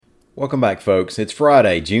Welcome back, folks. It's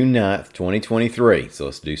Friday, June 9th, 2023, so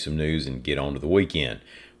let's do some news and get on to the weekend.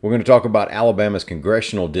 We're going to talk about Alabama's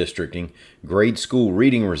congressional districting, grade school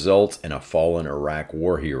reading results, and a fallen Iraq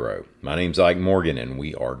war hero. My name's Ike Morgan, and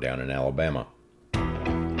we are down in Alabama.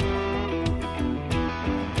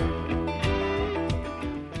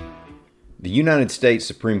 The United States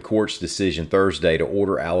Supreme Court's decision Thursday to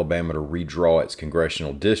order Alabama to redraw its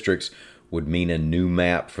congressional districts would mean a new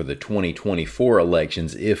map for the 2024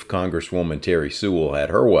 elections if Congresswoman Terri Sewell had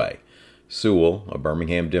her way. Sewell, a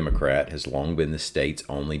Birmingham Democrat, has long been the state's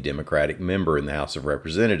only Democratic member in the House of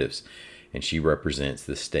Representatives, and she represents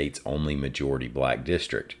the state's only majority black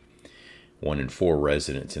district. 1 in 4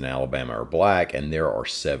 residents in Alabama are black, and there are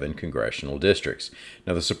 7 congressional districts.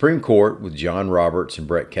 Now, the Supreme Court, with John Roberts and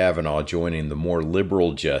Brett Kavanaugh joining the more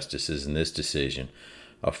liberal justices in this decision,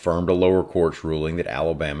 affirmed a lower court's ruling that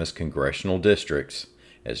Alabama's congressional districts,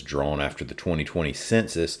 as drawn after the 2020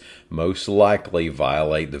 census, most likely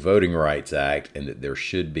violate the Voting Rights Act, and that there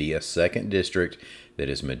should be a second district that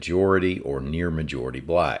is majority or near majority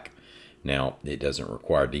black. Now, it doesn't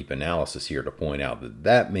require deep analysis here to point out that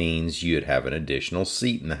that means you'd have an additional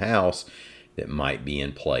seat in the House that might be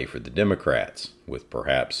in play for the Democrats, with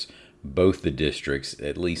perhaps both the districts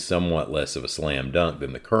at least somewhat less of a slam dunk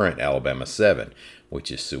than the current Alabama 7, which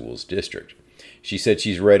is Sewell's district. She said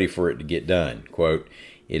she's ready for it to get done. Quote,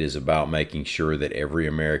 "It is about making sure that every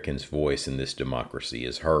American's voice in this democracy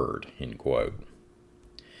is heard," end quote.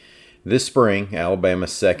 This spring,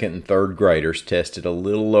 Alabama's 2nd and 3rd graders tested a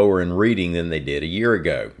little lower in reading than they did a year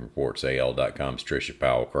ago, reports AL.com's Tricia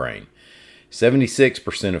Powell-Crane.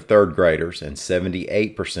 76% of 3rd graders and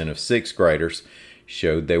 78% of 6th graders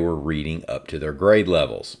showed they were reading up to their grade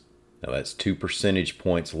levels. Now that's 2 percentage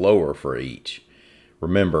points lower for each.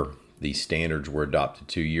 Remember, these standards were adopted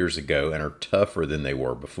 2 years ago and are tougher than they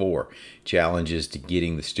were before. Challenges to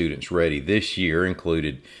getting the students ready this year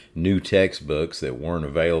included new textbooks that weren't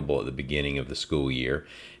available at the beginning of the school year,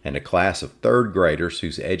 and a class of 3rd graders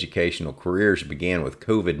whose educational careers began with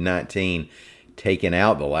COVID-19 taking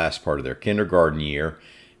out the last part of their kindergarten year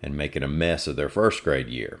and making a mess of their 1st grade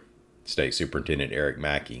year. State Superintendent Eric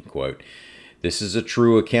Mackey, quote, "This is a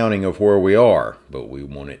true accounting of where we are, but we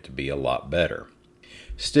want it to be a lot better."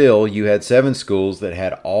 Still, you had 7 schools that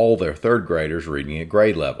had all their 3rd graders reading at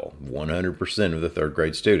grade level, 100% of the 3rd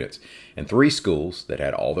grade students, and 3 schools that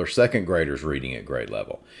had all their 2nd graders reading at grade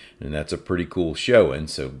level. And that's a pretty cool showing,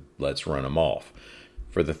 so let's run them off.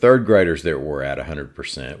 For the 3rd graders that were at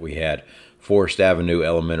 100%, we had Forest Avenue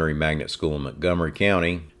Elementary Magnet School in Montgomery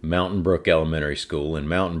County, Mountain Brook Elementary School in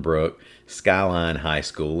Mountain Brook, Skyline High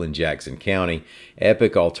School in Jackson County,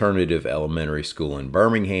 Epic Alternative Elementary School in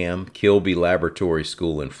Birmingham, Kilby Laboratory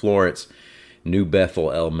School in Florence, New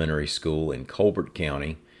Bethel Elementary School in Colbert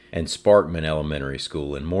County, and Sparkman Elementary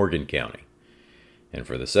School in Morgan County. And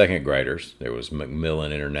for the 2nd graders, there was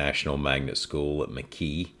McMillan International Magnet School at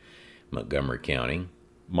McKee, Montgomery County,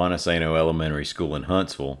 Montesano Elementary School in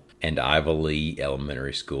Huntsville, and Iva Lee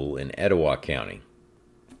Elementary School in Etowah County.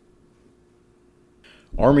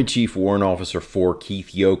 Army Chief Warrant Officer 4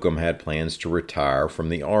 Keith Yoakum had plans to retire from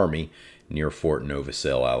the Army near Fort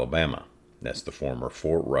Novosel, Alabama. That's the former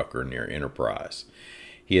Fort Rucker near Enterprise.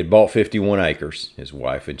 He had bought 51 acres. His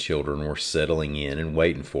wife and children were settling in and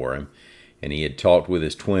waiting for him, and he had talked with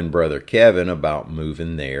his twin brother Kevin about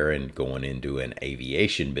moving there and going into an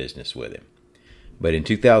aviation business with him. But in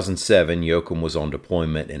 2007, Yoakum was on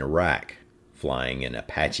deployment in Iraq, flying an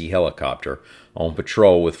Apache helicopter on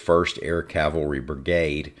patrol with 1st Air Cavalry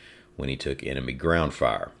Brigade when he took enemy ground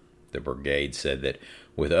fire. The brigade said that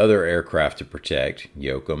with other aircraft to protect,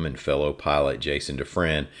 Yoakum and fellow pilot Jason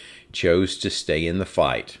DeFriend chose to stay in the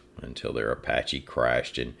fight until their Apache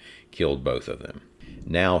crashed and killed both of them.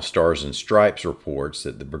 Now, Stars and Stripes reports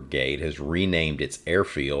that the brigade has renamed its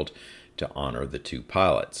airfield to honor the 2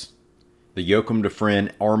 pilots. The Yoakum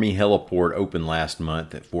DeFriend Army Heliport opened last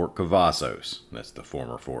month at Fort Cavazos. That's the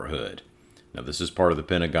former Fort Hood. Now, this is part of the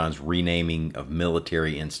Pentagon's renaming of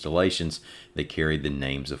military installations that carried the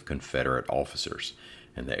names of Confederate officers,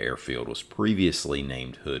 and the airfield was previously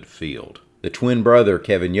named Hood Field. The twin brother,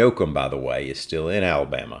 Kevin Yoakum, by the way, is still in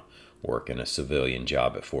Alabama, working a civilian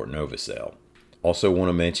job at Fort Novosel. Also want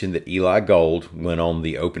to mention that Eli Gold went on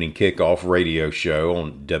the opening kickoff radio show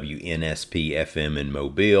on WNSP-FM in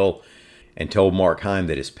Mobile and told Mark Heim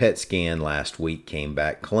that his PET scan last week came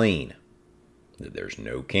back clean, that there's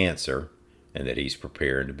no cancer, and that he's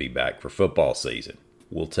preparing to be back for football season.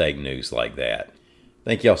 We'll take news like that.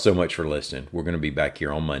 Thank y'all so much for listening. We're going to be back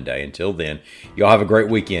here on Monday. Until then, y'all have a great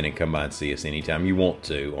weekend and come by and see us anytime you want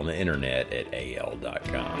to on the internet at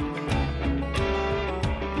al.com.